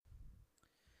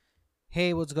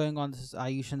Hey, what's going on? This is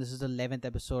Ayush, and this is the 11th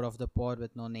episode of the pod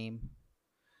with no name.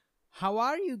 How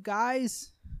are you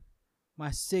guys?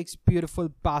 My six beautiful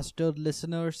bastard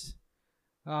listeners.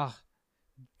 Ah,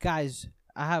 guys,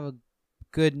 I have a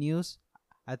good news.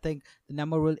 I think the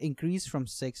number will increase from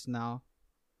six now.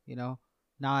 You know,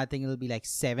 now I think it'll be like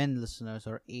seven listeners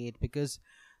or eight because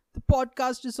the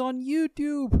podcast is on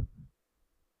YouTube.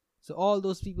 So all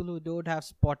those people who don't have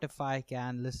Spotify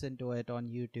can listen to it on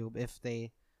YouTube if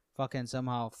they fucking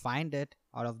somehow find it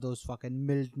out of those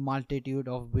fucking multitude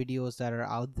of videos that are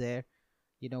out there.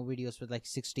 Videos with like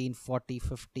 16, 40,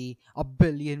 50, a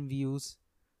billion views.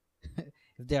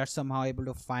 If they are somehow able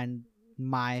to find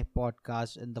my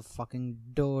podcast in the fucking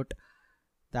dirt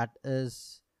that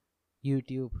is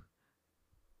YouTube,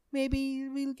 maybe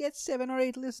we'll get seven or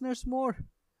eight listeners more.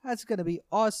 That's gonna be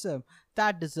awesome.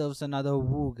 That deserves another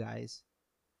woo, guys.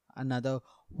 Another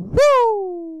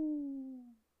woo.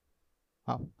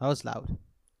 Oh, that was loud.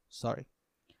 Sorry.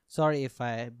 Sorry if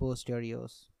I boast your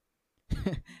ears.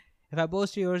 If I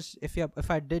boast yours, if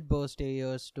I did boast your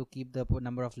ears to keep the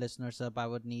number of listeners up, I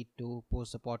would need to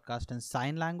post a podcast in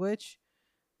sign language,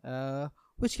 uh,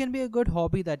 which can be a good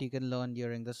hobby that you can learn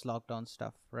during this lockdown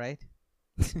stuff, right?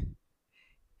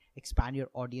 Expand your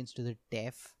audience to the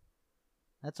deaf.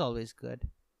 That's always good.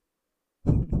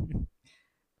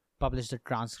 Publish the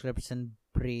transcripts in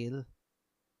braille.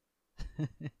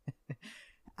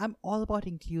 I'm all about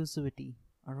inclusivity.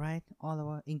 All right, all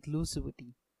about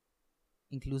inclusivity.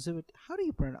 Inclusivity. How do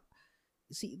you pronounce?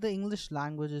 See, the English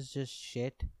language is just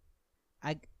shit.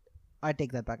 I I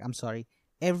take that back. I'm sorry.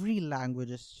 Every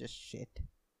language is just shit.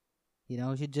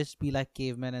 You should just be like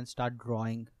cavemen and start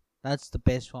drawing. That's the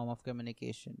best form of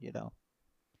communication.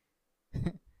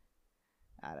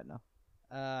 I don't know.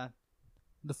 Uh,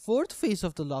 the fourth phase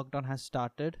of the lockdown has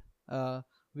started.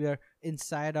 We are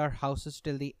inside our houses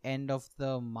till the end of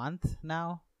the month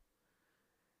now.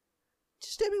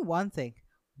 Just tell me one thing.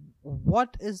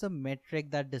 What is the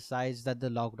metric that decides that the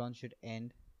lockdown should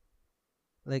end?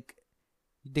 Like,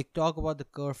 they talk about the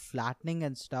curve flattening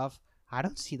and stuff. I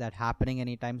don't see that happening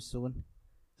anytime soon.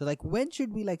 So, like, when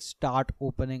should we like start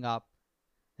opening up?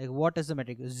 Like, what is the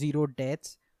metric? Zero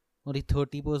deaths? Only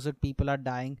 30% people are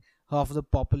dying. Half the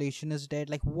population is dead.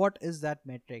 Like, what is that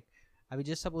metric? Are we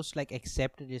just supposed to like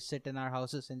accept it? Just sit in our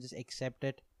houses and just accept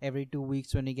it every 2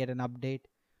 weeks when we get an update?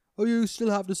 Oh, you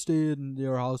still have to stay in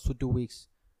your house for 2 weeks.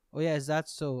 Oh yeah, is that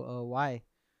so? Why?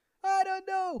 I don't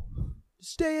know.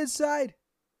 Stay inside.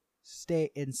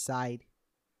 Stay inside.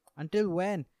 Until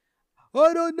when?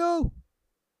 I don't know.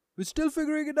 We're still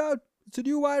figuring it out. It's a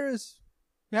new virus.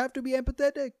 You have to be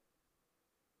empathetic.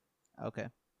 Okay.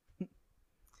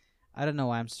 I don't know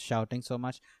why I'm shouting so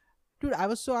much. Dude, I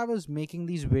was making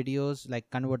these videos, like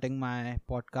converting my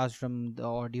podcast from the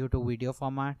audio to video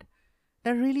format.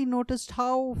 I really noticed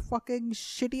how fucking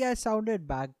shitty I sounded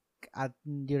back at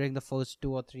during the first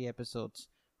two or three episodes.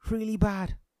 Really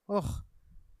bad. Ugh.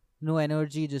 No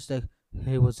energy, just like,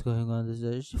 hey, what's going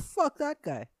on? Fuck that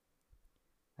guy.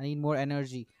 I need more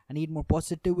energy. I need more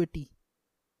positivity.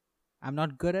 I'm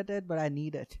not good at it, but I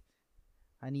need it.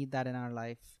 I need that in our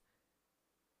life.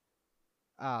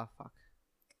 Ah, fuck.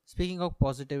 Speaking of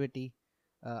positivity,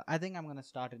 I think I'm gonna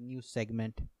start a new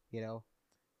segment. You know,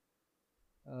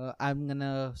 I'm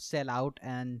gonna sell out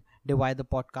and divide the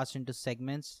podcast into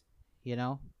segments. You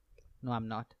know, no, I'm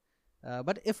not.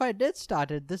 But if I did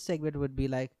start it, this segment would be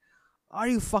like, "Are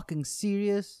you fucking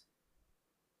serious?"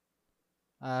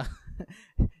 Uh,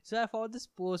 so I found this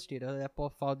post.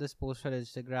 Found this post on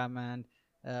Instagram, and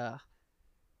uh,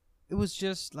 it was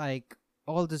just like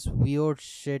all this weird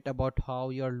shit about how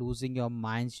you're losing your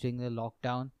minds during the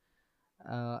lockdown,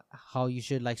 how you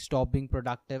should like stop being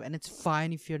productive, and it's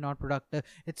fine if you're not productive.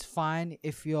 It's fine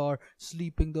if you're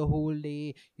sleeping the whole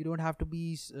day. You don't have to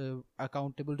be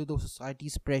accountable to the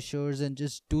society's pressures and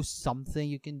just do something.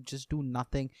 You can just do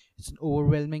nothing. It's an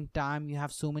overwhelming time. You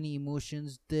have so many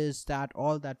emotions, this, that,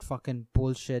 all that fucking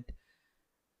bullshit.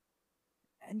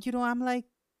 And I'm like,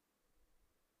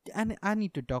 and I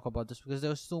need to talk about this because there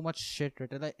was so much shit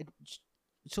written,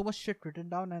 so much shit written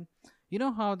down. And you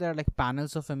know how there are like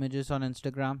panels of images on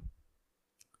Instagram?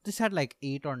 This had like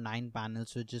 8 or 9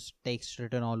 panels with just text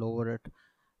written all over it.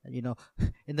 You know,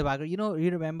 in the background,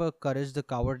 you remember Courage the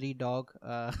Cowardly Dog?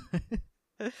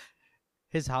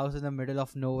 His house in the middle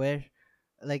of nowhere.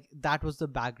 Like, that was the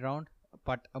background,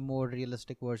 but a more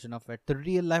realistic version of it. The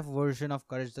real life version of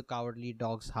Courage the Cowardly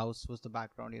Dog's house was the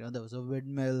background. There was a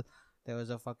windmill, there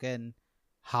was a fucking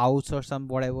house or some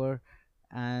whatever,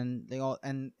 and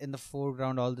and in the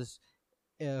foreground, all this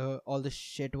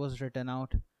shit was written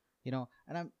out.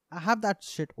 And I have that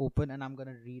shit open, and I'm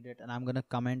gonna read it and I'm gonna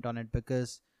comment on it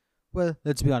because Well,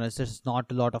 let's be honest, there's not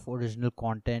a lot of original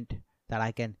content that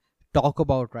I can talk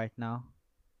about right now,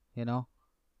 you know?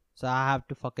 So I have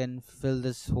to fucking fill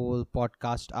this whole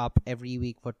podcast up every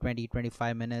week for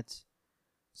 20-25 minutes.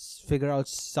 Figure out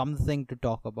something to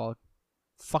talk about.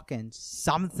 Fucking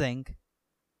something.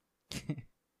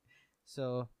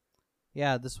 So,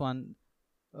 yeah, this one.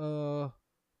 Uh,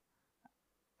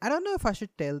 I don't know if I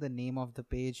should tell the name of the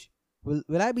page. Will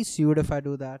I be sued if I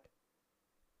do that?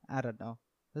 I don't know.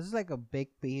 This is like a big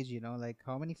page, like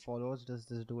how many followers does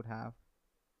this dude have?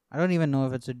 I don't even know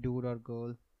if it's a dude or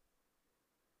girl.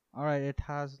 Alright, it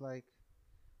has like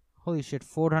holy shit,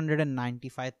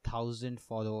 495,000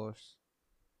 followers.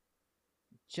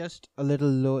 Just a little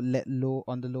low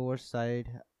on the lower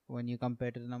side when you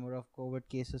compare to the number of COVID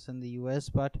cases in the US,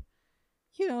 but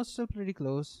still pretty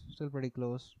close. Still pretty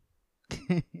close.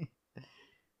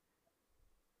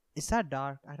 Is that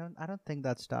dark? I don't think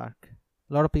that's dark.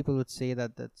 A lot of people would say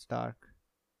that that's dark.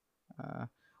 Uh,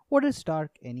 what is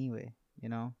dark anyway?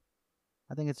 I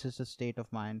think it's just a state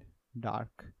of mind.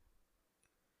 Dark.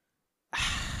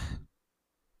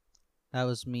 That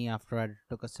was me after I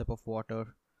took a sip of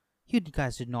water. You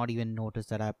guys did not even notice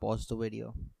that I paused the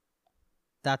video.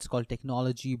 That's called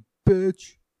technology,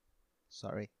 bitch.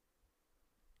 Sorry.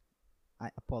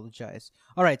 I apologize.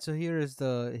 Alright, so here is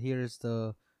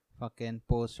the fucking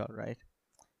post, alright.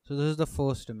 So this is the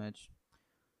first image.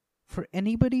 For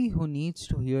anybody who needs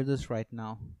to hear this right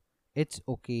now, it's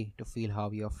okay to feel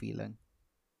how you're feeling.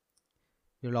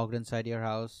 You're locked inside your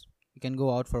house. You can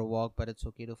go out for a walk, but it's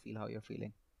okay to feel how you're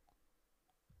feeling.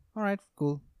 Alright,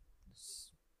 cool.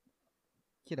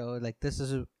 Like this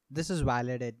is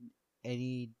valid at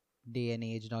any day and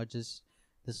age, not just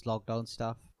this lockdown.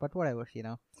 But whatever.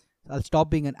 I'll stop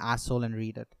being an asshole and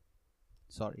read it.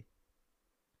 Sorry.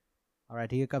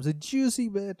 Alright, here comes a juicy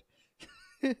bit.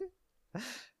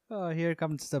 Oh, here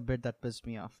comes the bit that pissed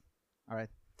me off. Alright.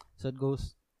 So it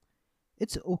goes,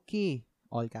 it's okay,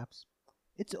 all caps.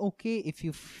 It's okay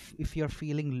if you're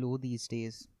feeling low these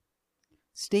days.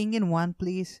 Staying in one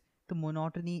place, the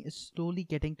monotony is slowly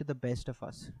getting to the best of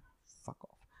us. Fuck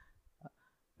off.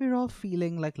 We're all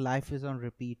feeling like life is on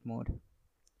repeat mode.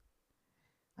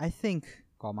 I think,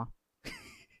 the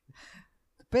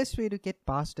best way to get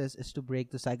past this is to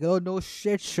break the cycle. Oh, no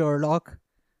shit, Sherlock.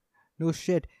 No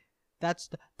shit. That's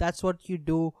what you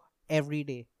do every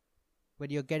day. When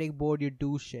you're getting bored, you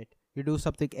do shit. You do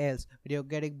something else. When you're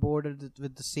getting bored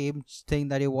with the same thing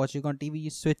that you're watching on TV, you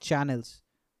switch channels.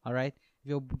 Alright? If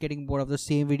you're getting bored of the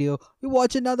same video, you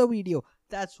watch another video.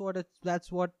 That's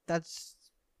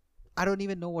I don't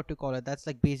even know what to call it. That's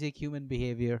like basic human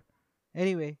behavior.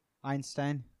 Anyway,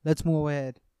 Einstein, let's move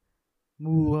ahead.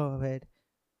 Move ahead.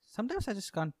 Sometimes I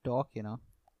just can't talk.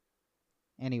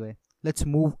 Anyway, let's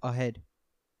move ahead.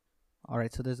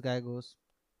 Alright, so this guy goes,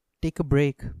 take a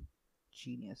break.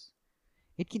 Genius.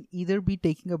 It can either be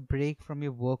taking a break from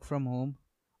your work from home,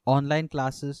 online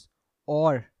classes,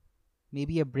 or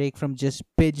maybe a break from just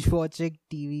binge watching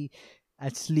TV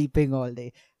and sleeping all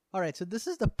day. Alright, so this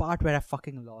is the part where I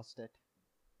fucking lost it.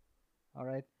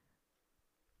 Alright.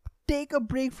 Take a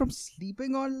break from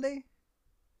sleeping all day?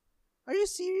 Are you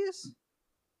serious?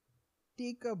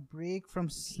 Take a break from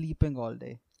sleeping all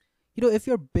day. If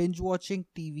you're binge watching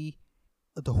TV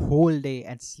the whole day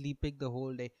and sleeping the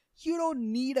whole day, you don't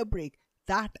need a break.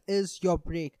 That is your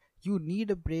break. You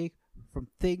need a break from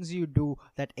things you do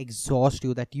that exhaust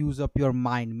you, that use up your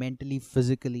mind mentally,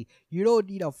 physically. You don't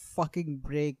need a fucking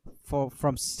break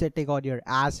from sitting on your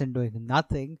ass and doing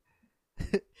nothing.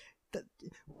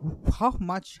 How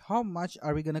much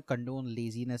are we gonna condone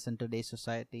laziness in today's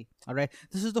society? Alright,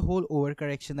 this is the whole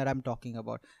overcorrection that I'm talking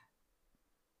about.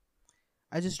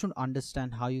 I just don't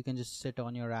understand how you can just sit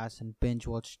on your ass and binge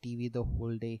watch TV the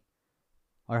whole day,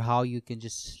 or how you can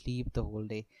just sleep the whole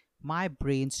day. My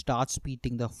brain starts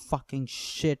beating the fucking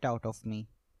shit out of me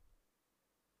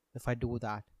if I do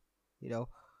that.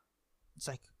 It's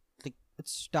like it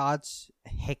starts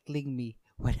heckling me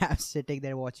when I'm sitting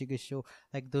there watching a show.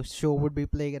 Like the show would be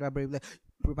playing and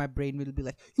my brain will be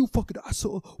like, you fucking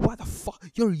asshole, why the fuck,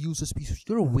 you're a useless piece,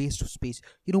 you're a waste of space.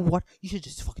 You know what, you should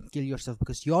just fucking kill yourself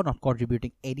because you're not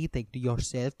contributing anything to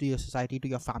yourself, to your society, to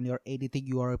your family, or anything.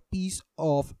 You are a piece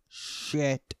of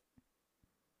shit.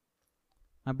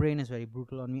 My brain is very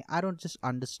brutal on me. I don't just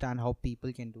understand how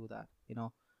people can do that.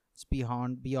 It's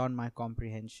beyond my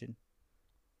comprehension.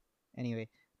 Anyway,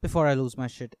 before I lose my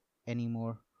shit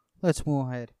anymore, let's move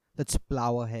ahead. Let's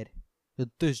plow ahead with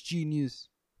this genius.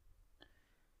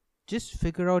 Just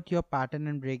figure out your pattern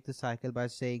and break the cycle by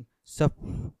saying,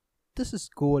 this is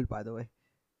gold, by the way,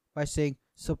 by saying,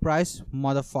 surprise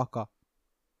motherfucker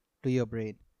to your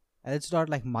brain. And it's not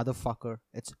like motherfucker,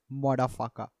 it's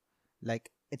motherfucker.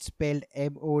 Like it's spelled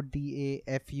Modafucka.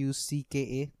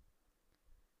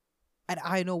 And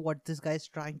I know what this guy is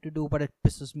trying to do, but it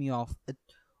pisses me off.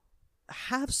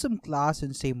 Have some class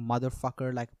and say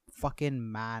motherfucker like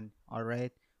fucking man,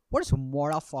 alright? What is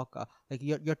motherfucker? Like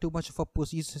you're too much of a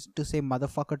pussy to say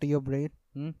motherfucker to your brain?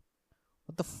 Hmm?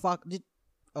 What the fuck?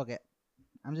 Okay,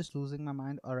 I'm just losing my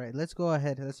mind. Alright, let's go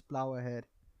ahead. Let's plow ahead.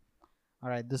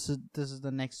 Alright, this is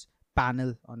the next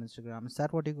panel on Instagram. Is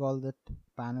that what you call that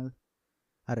panel?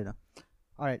 I don't know.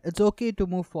 Alright, it's okay to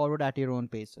move forward at your own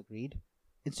pace, agreed?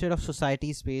 Instead of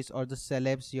society's pace or the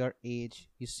celebs your age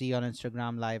you see on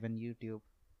Instagram Live and YouTube.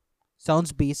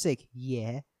 Sounds basic,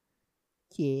 yeah,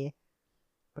 yeah.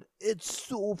 But it's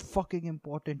so fucking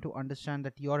important to understand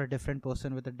that you're a different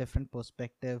person with a different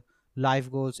perspective, life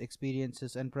goals,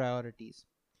 experiences, and priorities.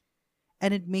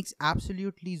 And it makes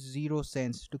absolutely zero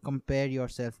sense to compare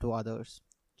yourself to others.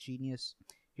 Genius.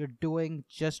 You're doing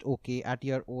just okay at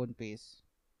your own pace.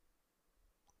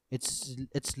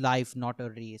 It's life, not a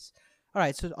race.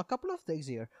 Alright, so a couple of things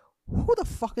here. Who the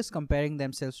fuck is comparing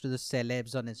themselves to the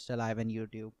celebs on Insta Live and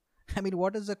YouTube? I mean,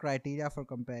 what is the criteria for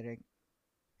comparing?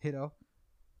 You know?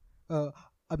 uh,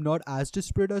 I'm not as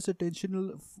desperate as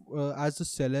attentional as the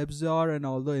celebs are and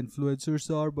all the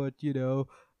influencers are, but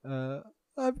uh,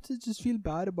 just feel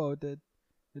bad about it.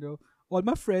 You know, all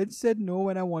my friends said no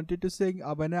when I wanted to sing.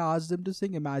 When I asked them to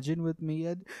sing "Imagine" with me,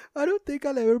 and I don't think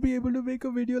I'll ever be able to make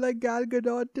a video like Gal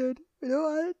Gadot did.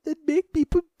 That make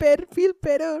people better, feel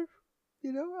better.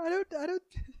 I don't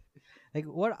like.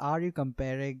 What are you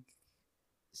comparing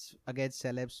against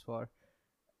celebs for?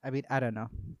 I mean, I don't know,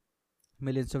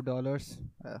 millions of dollars.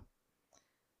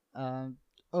 Um.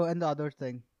 Oh, and the other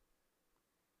thing,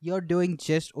 you're doing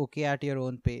just okay at your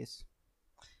own pace.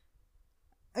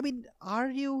 I mean, are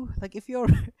you like if you're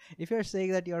if you're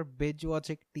saying that you're binge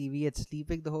watching TV and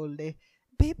sleeping the whole day,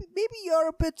 maybe you're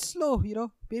a bit slow.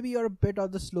 Maybe you're a bit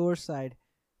on the slower side.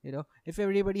 If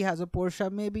everybody has a Porsche,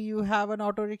 maybe you have an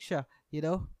auto rickshaw.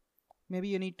 Maybe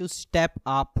you need to step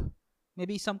up.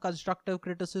 Maybe some constructive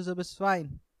criticism is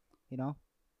fine. You know,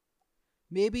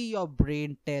 maybe your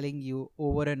brain telling you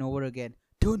over and over again,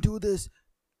 don't do this,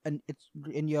 and it's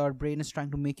in your brain is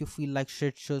trying to make you feel like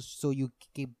shit, so you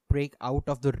break out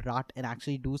of the rut and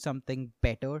actually do something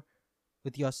better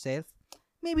with yourself.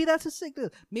 Maybe that's a signal.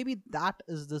 Maybe that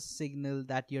is the signal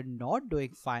that you're not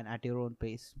doing fine at your own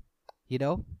pace. you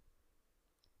know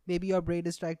Maybe your brain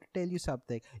is trying to tell you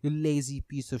something, you lazy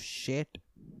piece of shit.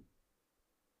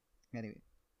 Anyway,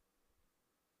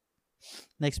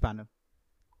 next panel.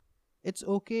 It's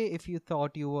okay if you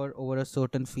thought you were over a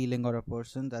certain feeling or a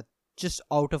person that just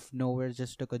out of nowhere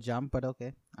just took a jump, but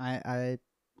okay, I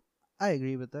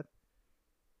agree with it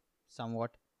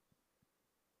somewhat.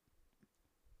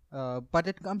 But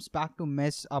it comes back to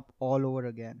mess you up all over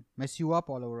again.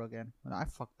 Well, I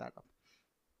fucked that up.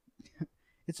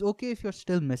 It's okay if you're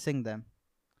still missing them,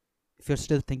 if you're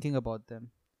still thinking about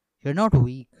them. You're not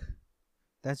weak.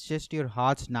 That's just your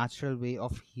heart's natural way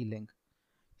of healing.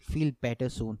 Feel better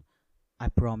soon, I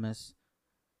promise.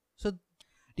 So,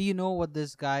 do you know what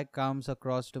this guy comes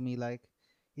across to me like?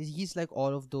 He's like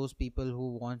all of those people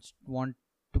who want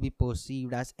to be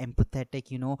perceived as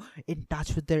empathetic, in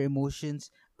touch with their emotions.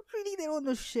 But really, they don't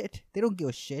know shit. They don't give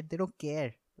a shit. They don't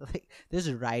care. Like, they're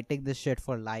just writing this shit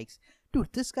for likes. Dude,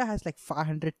 this guy has like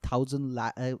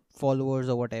 500,000 followers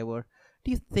or whatever.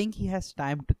 Do you think he has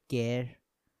time to care?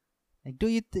 Like,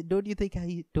 don't you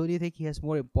think he has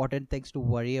more important things to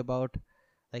worry about?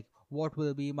 Like, what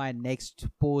will be my next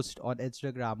post on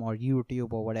Instagram or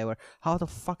YouTube or whatever? How the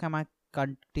fuck am I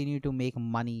continue to make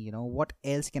money? What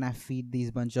else can I feed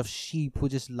these bunch of sheep who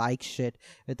just like shit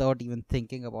without even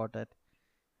thinking about it?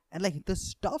 And like the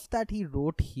stuff that he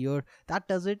wrote here, that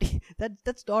doesn't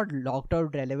that's not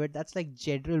lockdown relevant. That's like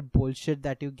general bullshit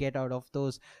that you get out of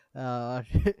those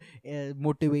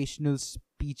motivational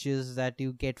speeches that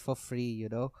you get for free.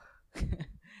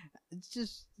 It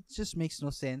just makes no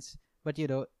sense. But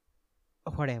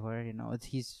whatever.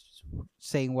 He's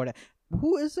saying what.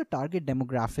 Who is the target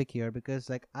demographic here? Because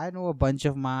like I know a bunch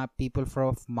of my people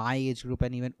from my age group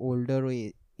and even older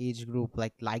age group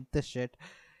like this shit.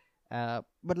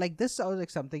 But like this sounds like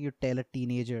something you tell a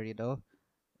teenager.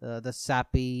 The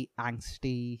sappy,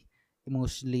 angsty,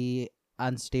 emotionally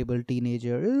unstable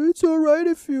teenager. It's alright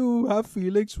if you have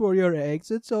feelings for your ex.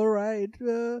 It's alright.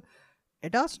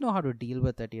 It does know how to deal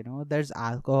with it. There's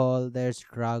alcohol, there's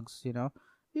drugs. You don't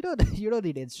you don't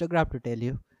need Instagram to tell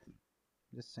you.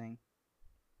 Just saying.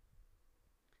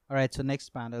 All right. So next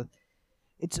panel.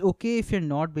 It's okay if you're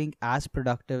not being as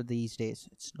productive these days.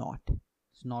 It's not.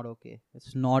 It's not okay.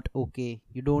 It's not okay.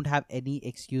 You don't have any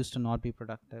excuse to not be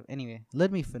productive. Anyway,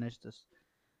 let me finish this.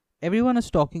 Everyone is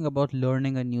talking about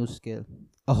learning a new skill,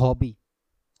 a hobby,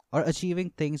 or achieving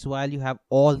things while you have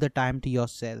all the time to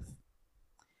yourself.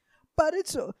 But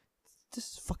it's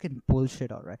this is fucking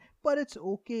bullshit, alright? But it's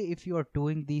okay if you are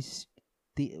doing the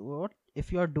what?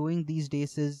 If you are doing these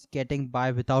days is getting by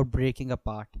without breaking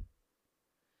apart.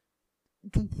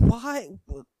 Why?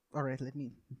 Alright, let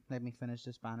me finish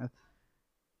this panel.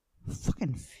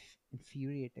 Fucking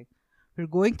infuriating. We're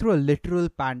going through a literal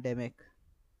pandemic.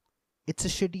 It's a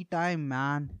shitty time,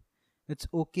 man. It's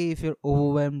okay if you're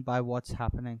overwhelmed by what's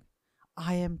happening.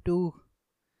 I am too.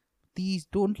 These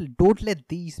don't let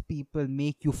these people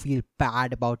make you feel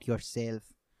bad about yourself.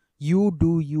 You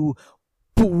do you,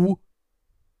 boo.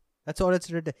 That's all it's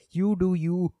written. You do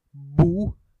you,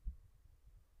 boo.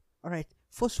 All right.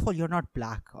 First of all, you're not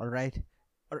black. All right.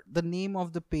 The name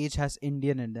of the page has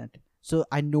Indian in it, so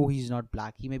I know he's not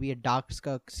black. He may be a dark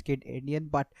skinned Indian,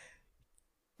 but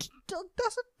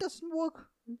doesn't work.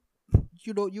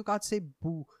 You can't say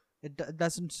boo. It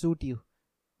doesn't suit you.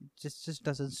 It just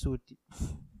doesn't suit you.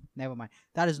 Never mind.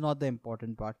 That is not the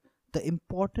important part. The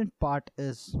important part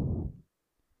is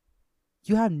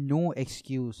you have no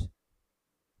excuse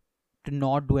to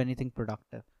not do anything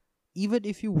productive. Even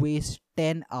if you waste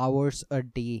 10 hours a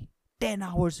day, 10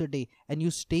 hours a day, and you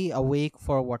stay awake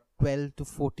for what, 12 to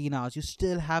 14 hours, you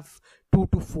still have 2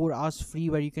 to 4 hours free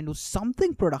where you can do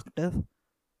something productive.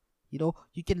 You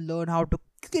can learn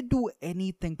you can do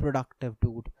anything productive,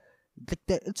 dude. Like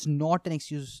that, it's not an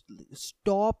excuse.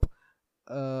 Stop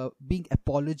being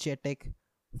apologetic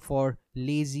for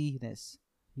laziness.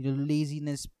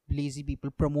 Lazy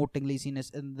people promoting laziness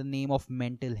in the name of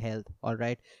mental health. All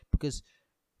right, because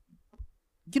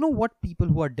you know what, people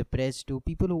who are depressed do.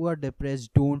 People who are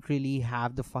depressed don't really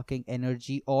have the fucking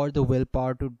energy or the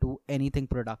willpower to do anything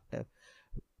productive.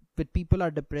 But people are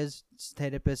depressed,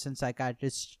 therapists and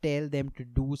psychiatrists tell them to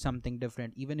do something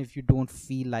different, even if you don't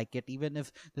feel like it, even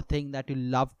if the thing that you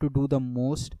love to do the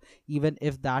most, even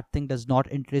if that thing does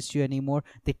not interest you anymore,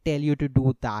 they tell you to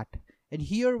do that. And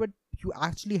here, when you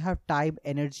actually have time,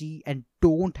 energy, and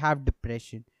don't have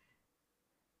depression,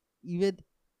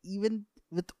 even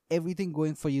with everything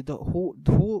going for you,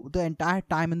 the entire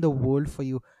time in the world for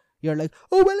you, you're like,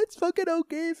 oh well, it's fucking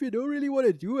okay if you don't really want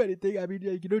to do anything. I mean,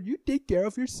 like, you take care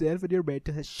of yourself and your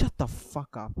mental health. Shut the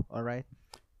fuck up, all right?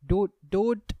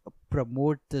 Don't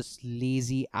promote this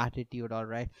lazy attitude, all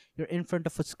right? You're in front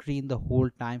of a screen the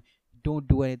whole time. Don't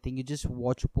do anything. You just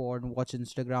watch porn, watch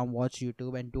Instagram, watch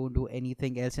YouTube, and don't do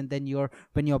anything else. And then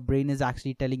when your brain is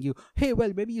actually telling you, hey,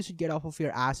 well, maybe you should get off of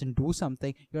your ass and do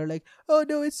something, you're like, oh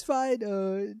no, it's fine.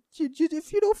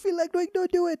 If you don't feel like doing,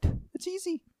 don't do it. It's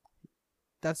easy.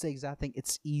 That's the exact thing.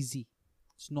 It's easy.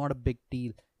 It's not a big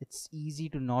deal. It's easy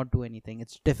to not do anything.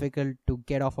 It's difficult to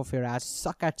get off of your ass,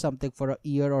 suck at something for a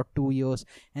year or 2 years,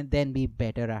 and then be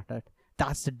better at it.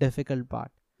 That's the difficult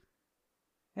part.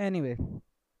 Anyway,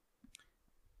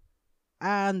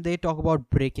 and they talk about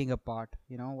breaking apart.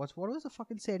 What was the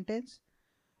fucking sentence?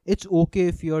 It's okay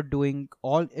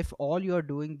if all you're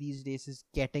doing these days is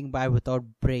getting by without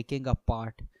breaking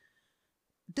apart.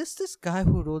 Does this guy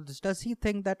who wrote this, does he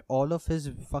think that all of his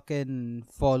fucking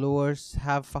followers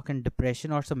have fucking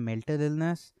depression or some mental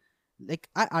illness? Like,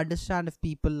 I understand if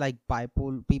people who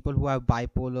have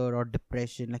bipolar or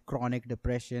depression, like chronic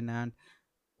depression and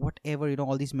whatever,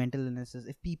 all these mental illnesses,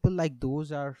 if people like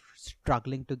those are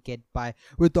struggling to get by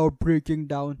without breaking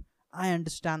down, I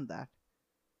understand that.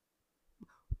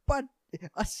 But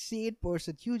a sane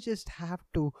person, you just have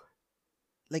to,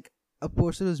 like, a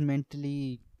person who's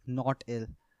mentally not ill,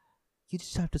 you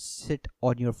just have to sit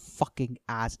on your fucking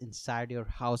ass inside your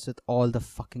house with all the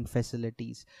fucking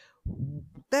facilities.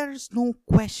 There's no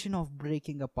question of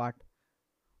breaking apart.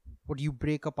 Would you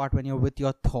break apart when you're with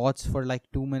your thoughts for like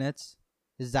 2 minutes?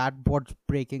 Is that what's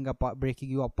breaking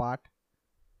you apart?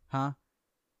 Huh?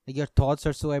 Like, your thoughts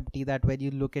are so empty that when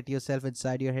you look at yourself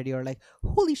inside your head, you're like,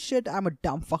 holy shit, I'm a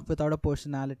dumb fuck without a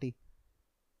personality.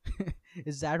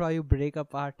 Is that why you break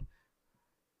apart?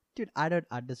 Dude, I don't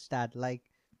understand. Like,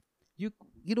 you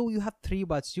have 3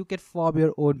 months. You can form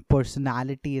your own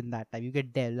personality in that time. You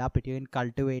can develop it. You can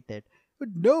cultivate it. But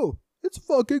no, it's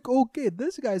fucking okay.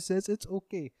 This guy says it's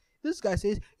okay. This guy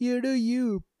says, you do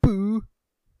you, boo.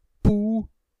 Boo.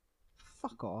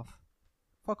 Fuck off.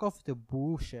 Fuck off the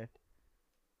bullshit.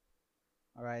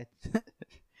 Alright.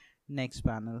 Next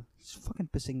panel. It's fucking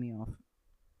pissing me off.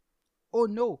 Oh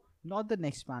no, not the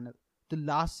next panel. The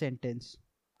last sentence.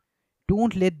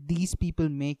 Don't let these people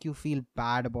make you feel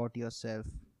bad about yourself.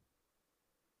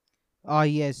 Ah,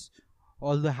 yes.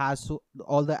 all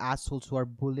the assholes who are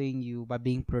bullying you by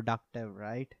being productive,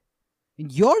 right?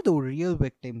 And you're the real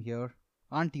victim here,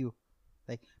 aren't you?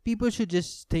 Like, people should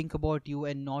just think about you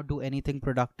and not do anything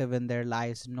productive in their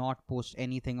lives, not post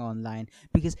anything online,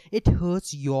 because it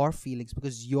hurts your feelings,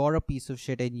 because you're a piece of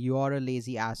shit and you're a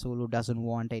lazy asshole who doesn't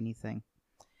want anything.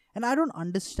 And I don't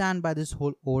understand by this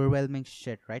whole overwhelming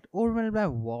shit, right? Overwhelmed by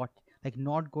what? Like,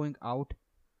 not going out.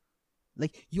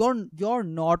 Like, you're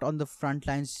not on the front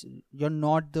lines. You're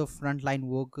not the frontline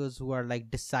workers who are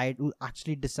like who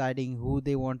actually deciding who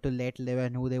they want to let live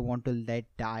and who they want to let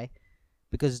die,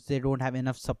 because they don't have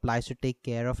enough supplies to take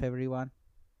care of everyone.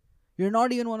 You're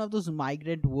not even one of those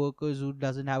migrant workers who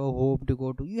doesn't have a home to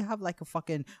go to. You have like a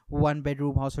fucking 1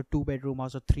 bedroom house or 2 bedroom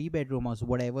house or 3 bedroom house,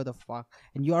 whatever the fuck,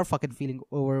 and you're fucking feeling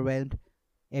overwhelmed.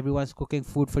 Everyone's cooking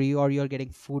food for you, or you're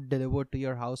getting food delivered to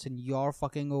your house, and you're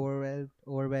fucking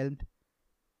overwhelmed.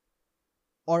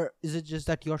 Or is it just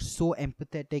that you're so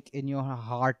empathetic in your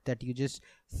heart that you just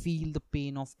feel the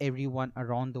pain of everyone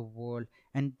around the world,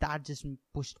 and that just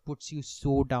puts you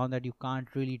so down that you can't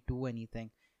really do anything?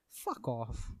 Fuck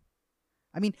off.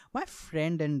 I mean, my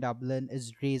friend in Dublin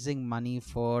is raising money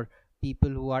for people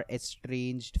who are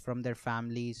estranged from their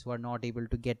families, who are not able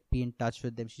to be in touch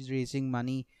with them. She's raising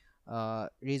money so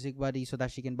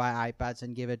that she can buy iPads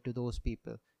and give it to those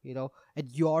people,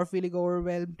 and you're feeling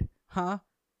overwhelmed, huh?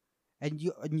 And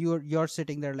you're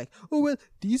sitting there like, oh well,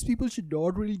 these people should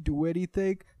not really do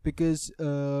anything because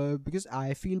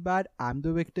I feel bad, I'm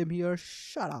the victim here.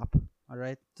 Shut up. All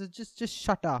right, so just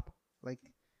shut up. Like,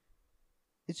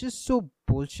 it's just so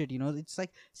bullshit. It's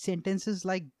like sentences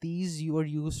like these you are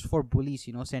used for bullies.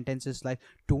 Sentences like,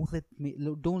 don't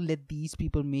let these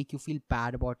people make you feel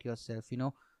bad about yourself.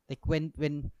 Like,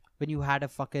 when you had a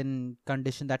fucking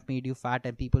condition that made you fat,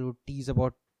 and people would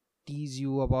tease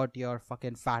you about your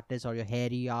fucking fatness or your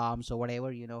hairy arms or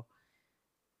whatever.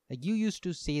 Like, you used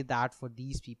to say that for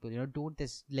these people. Don't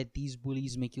just let these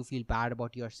bullies make you feel bad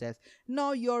about yourself.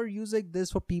 Now you're using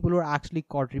this for people who are actually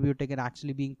contributing and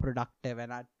actually being productive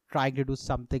and are trying to do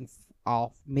something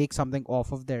make something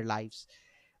off of their lives.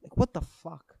 Like, what the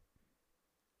fuck?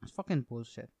 It's fucking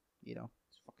bullshit.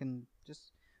 It's fucking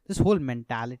just, this whole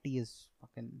mentality is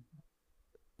fucking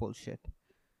bullshit.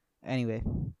 Anyway,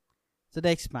 so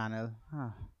next panel.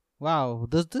 Wow,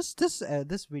 this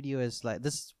video is like,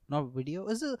 this not video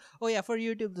is it? Oh yeah, for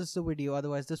YouTube this is a video.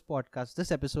 Otherwise, this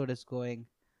episode is going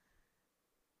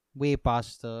way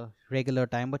past the regular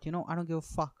time. But I don't give a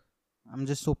fuck. I'm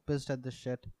just so pissed at this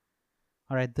shit.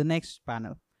 All right, the next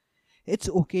panel. It's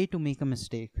okay to make a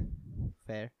mistake.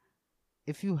 Fair.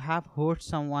 If you have hurt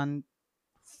someone,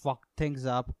 fucked things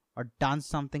up, or done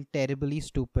something terribly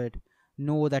stupid,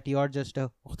 know that you're just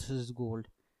this is gold.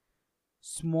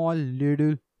 Small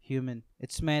little human.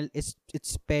 It's spelled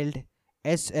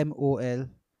SMOLLIDUL.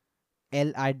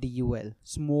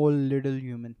 Small little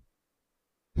human.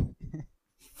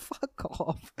 Fuck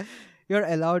off. You're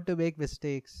allowed to make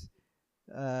mistakes.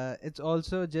 It's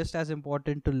also just as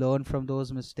important to learn from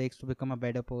those mistakes to become a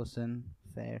better person.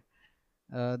 Fair.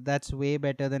 That's way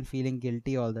better than feeling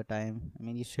guilty all the time. I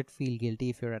mean, you should feel guilty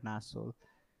if you're an asshole.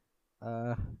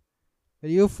 Uh,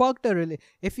 you fucked a really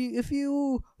if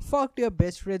you fucked your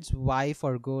best friend's wife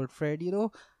or girlfriend,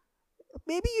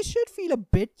 maybe you should feel a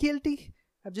bit guilty.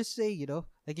 I'm just saying,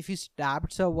 like, if you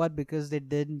stabbed someone because they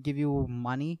didn't give you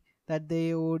money that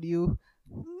they owed you,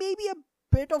 maybe a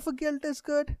bit of a guilt is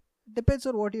good. Depends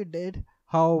on what you did,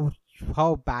 how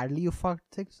badly you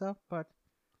fucked things up. But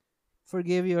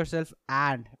forgive yourself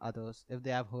and others if they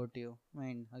have hurt you. I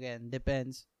mean, again,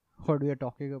 depends what we are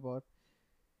talking about.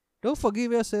 Don't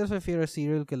forgive yourself if you're a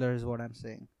serial killer, is what I'm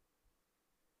saying.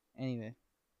 Anyway,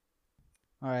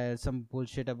 alright, some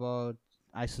bullshit about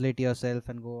isolate yourself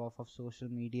and go off of social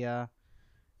media.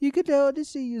 You could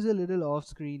honestly use a little off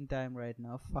screen time right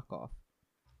now. Fuck off.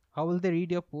 How will they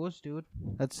read your post, dude?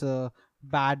 That's a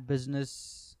bad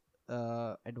business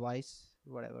advice.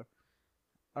 Whatever.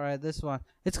 Alright, this one.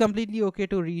 It's completely okay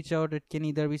to reach out. It can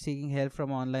either be seeking help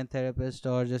from online therapist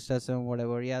or just as some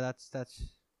whatever. Yeah,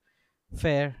 that's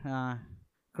fair.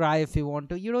 Cry if you want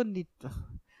to. You don't need to.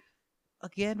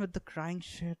 Again with the crying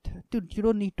shit, dude. You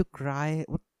don't need to cry.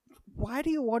 Why do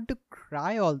you want to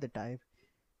cry all the time?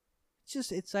 It's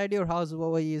just inside your house.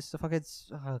 What you fucking?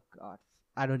 Oh god.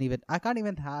 I can't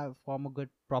even form a good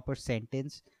proper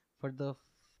sentence for the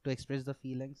to express the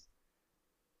feelings.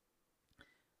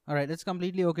 All right, it's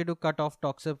completely okay to cut off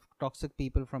toxic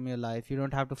people from your life. You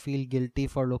don't have to feel guilty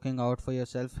for looking out for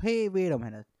yourself. Hey, wait a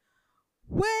minute.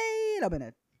 Wait a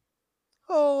minute.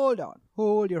 Hold on.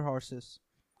 Hold your horses.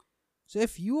 So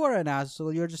if you are an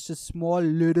asshole, you're just a small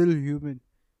little human.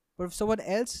 But if someone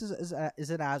else is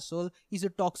an asshole, he's a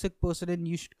toxic person, and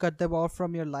you should cut them off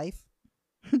from your life.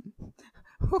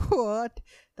 What?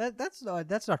 That's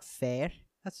not fair.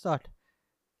 That's not.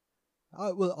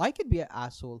 Well, I can be an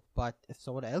asshole, but if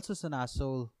someone else is an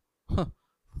asshole,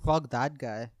 fuck that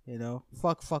guy.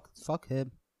 Fuck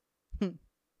him.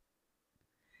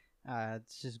 It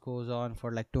just goes on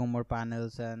for like two more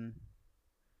panels and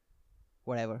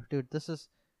whatever, dude. This is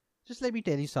just let me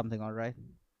tell you something, all right?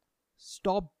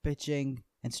 Stop bitching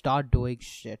and start doing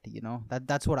shit.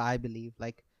 That's what I believe.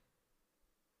 Like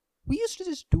we used to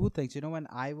just do things. When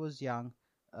I was young,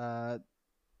 uh,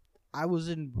 I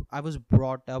was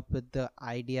brought up with the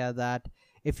idea that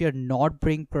if you're not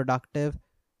being productive,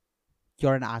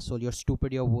 you're an asshole, you're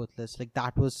stupid, you're worthless. Like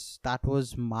that was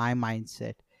my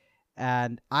mindset.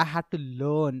 And I had to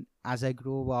learn as I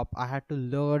grew up. I had to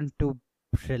learn to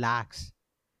relax.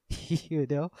 you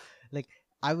know like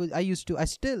I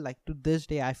still, like, to this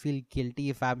day, I feel guilty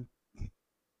if I'm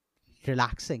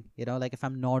relaxing, like if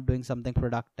I'm not doing something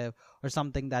productive or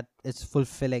something that is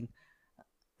fulfilling.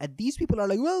 And these people are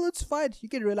like, well, it's fine, you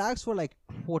can relax for like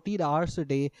 14 hours a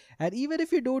day, and even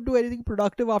if you don't do anything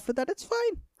productive after that, it's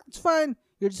fine.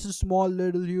 You're just a small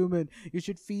little human. You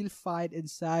should feel fine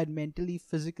inside, mentally,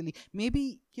 physically.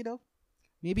 Maybe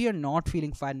you're not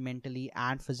feeling fine mentally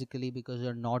and physically because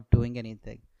you're not doing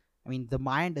anything. I mean, the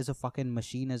mind is a fucking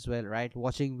machine as well, right?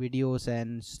 Watching videos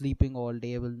and sleeping all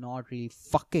day will not really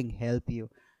fucking help you.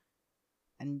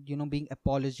 And being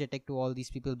apologetic to all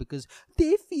these people because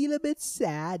they feel a bit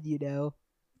sad.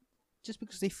 Just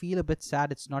because they feel a bit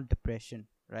sad, it's not depression,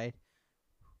 right?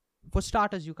 For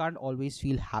starters, you can't always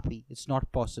feel happy. It's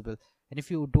not possible. And if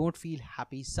you don't feel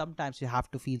happy, sometimes you have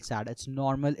to feel sad. It's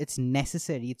normal. It's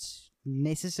necessary. It's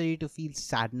necessary to feel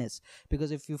sadness,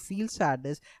 because if you feel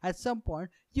sadness, at some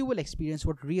point you will experience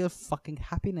what real fucking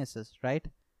happiness is, right?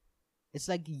 It's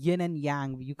like yin and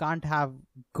yang. You can't have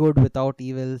good without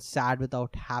evil, sad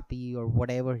without happy, or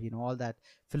whatever, all that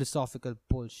philosophical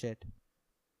bullshit.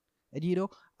 And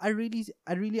I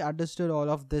really understood all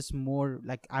of this more.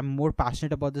 Like, I'm more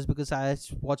passionate about this because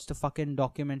watched the fucking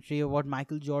documentary about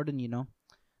Michael Jordan,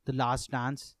 The Last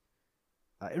Dance.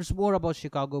 It's more about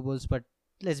Chicago Bulls, but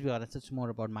let's be honest, it's more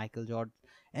about Michael Jordan.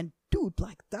 And dude,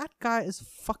 like, that guy is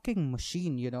fucking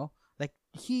machine. Like,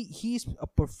 he's a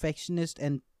perfectionist,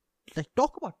 and like,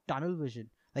 talk about tunnel vision.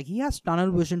 Like, he has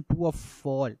tunnel vision to a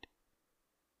fault.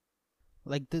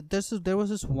 Like, there was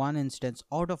this one instance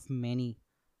out of many.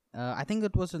 I think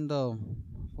it was in the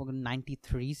fucking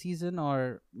 93 season,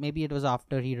 or maybe it was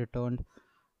after he returned.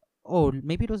 Oh,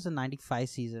 maybe it was the 95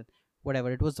 season.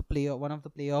 Whatever, it was one of the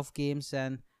playoff games,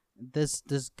 and this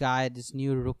guy, this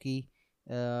new rookie,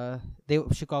 they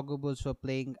Chicago Bulls were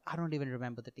playing. I don't even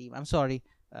remember the team. I'm sorry.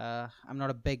 I'm not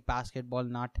a big basketball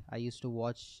nut. I used to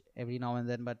watch every now and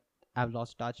then, but I've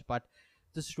lost touch. But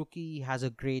this rookie has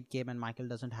a great game, and Michael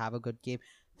doesn't have a good game.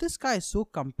 This guy is so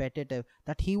competitive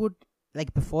that he would,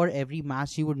 like, before every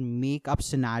match, he would make up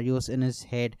scenarios in his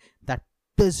head that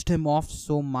pissed him off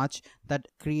so much, that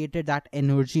created that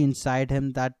energy inside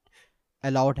him that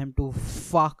allowed him to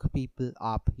fuck people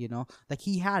up. Like,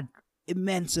 he had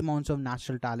immense amounts of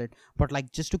natural talent, but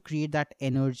like, just to create that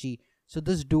energy. So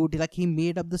this dude, like, he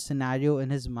made up the scenario in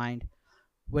his mind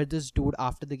where this dude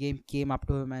after the game came up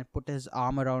to him and put his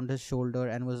arm around his shoulder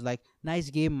and was like, nice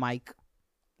game, Mike,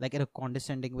 like, in a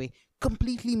condescending way.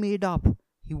 Completely made up.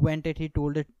 He went it, he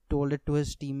told it to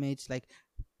his teammates. Like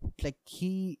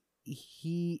he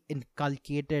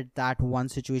inculcated that one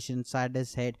situation inside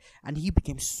his head, and he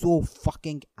became so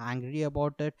fucking angry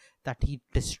about it that he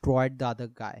destroyed the other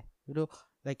guy.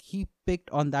 Like, he picked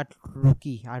on that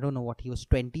rookie. I don't know what, he was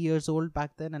 20 years old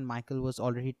back then, and Michael was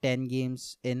already 10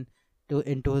 games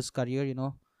into his career.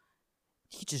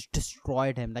 He just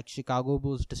destroyed him. Like, Chicago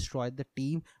Bulls destroyed the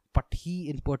team, but he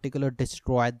in particular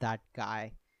destroyed that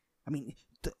guy. I mean,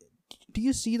 do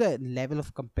you see the level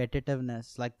of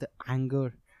competitiveness, like the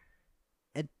anger?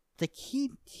 And like,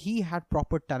 he had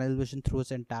proper tunnel vision through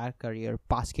his entire career.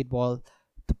 Basketball,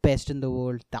 the best in the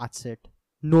world. That's it.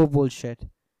 No bullshit.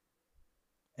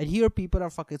 And here people are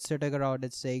fucking sitting around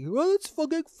and saying, well, it's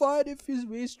fucking fine if you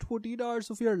waste 14 hours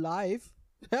of your life.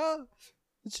 Yeah,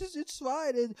 it's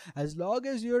fine. As long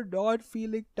as you're not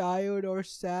feeling tired or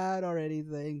sad or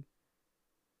anything.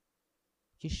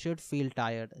 You should feel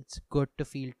tired. It's good to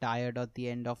feel tired at the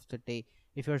end of the day.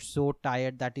 If you're so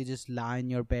tired that you just lie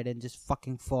in your bed and just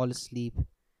fucking fall asleep,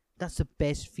 that's the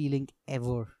best feeling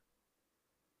ever.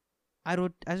 I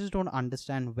just don't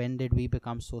understand, when did we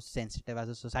become so sensitive as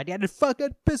a society, and it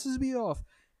fucking pisses me off.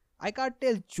 I can't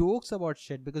tell jokes about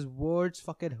shit because words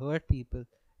fucking hurt people.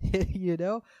 You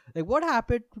know, like what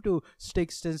happened to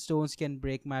sticks and stones can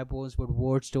break my bones, but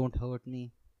words don't hurt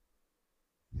me.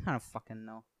 I don't fucking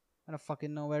know. I don't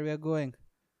fucking know where we are going.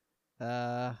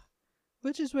 Uh,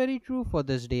 which is very true for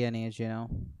this day and age, you know.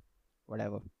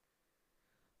 Whatever.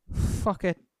 Fuck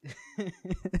it.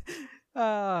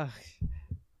 uh,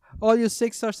 all you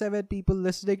 6 or 7 people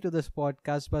listening to this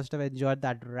podcast must have enjoyed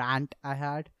that rant I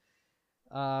had.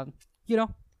 Um, you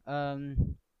know,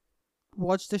 um,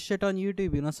 watch this shit on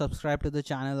YouTube. You know, subscribe to the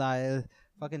channel. I'll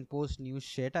fucking post new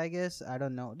shit. I guess I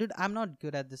don't know, dude. I'm not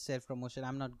good at the self promotion.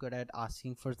 I'm not good at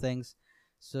asking for things.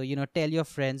 So you know, tell your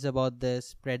friends about this.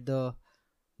 Spread the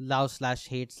love slash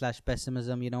hate slash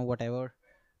pessimism. You know, whatever.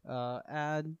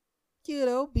 And you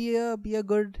know, be a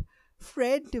good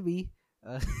friend to me.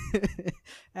 Uh,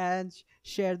 and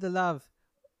share the love.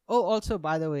 Oh, also,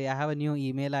 by the way, I have a new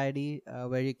email ID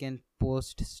where you can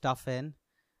post stuff in.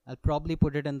 I'll probably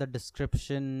put it in the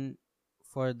description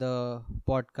for the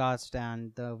podcast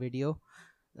and the video.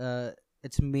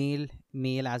 It's mail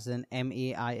as in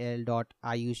mail dot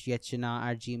ayushyachina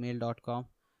at gmail.com.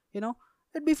 You know,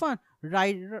 it'd be fun.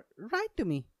 Write to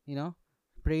me. You know,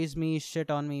 praise me,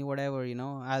 shit on me, whatever. You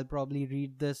know, I'll probably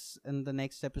read this in the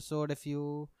next episode if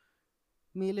you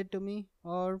mail it to me,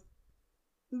 or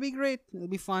it'll be great. It'll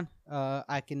be fun.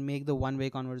 I can make the one way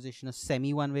conversation a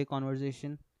semi one way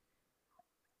conversation.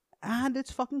 And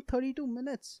it's fucking 32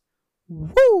 minutes.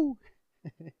 Woo!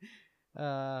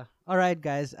 Alright,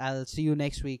 guys. I'll see you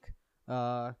next week.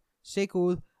 Stay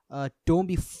cool. Don't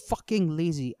be fucking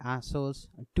lazy, assholes.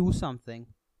 Do something.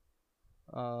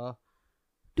 Uh,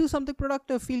 do something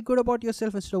productive. Feel good about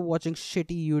yourself instead of watching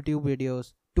shitty YouTube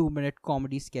videos, 2 minute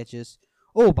comedy sketches.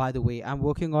 Oh, by the way, I'm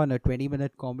working on a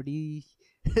 20-minute comedy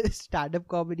stand-up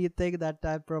comedy thing that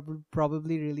I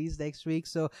probably release next week.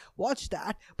 So watch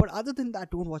that. But other than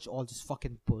that, don't watch all this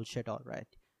fucking bullshit. All right,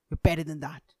 you're better than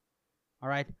that. All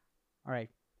right, all right.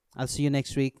 I'll see you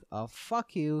next week.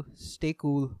 Fuck you. Stay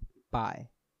cool. Bye.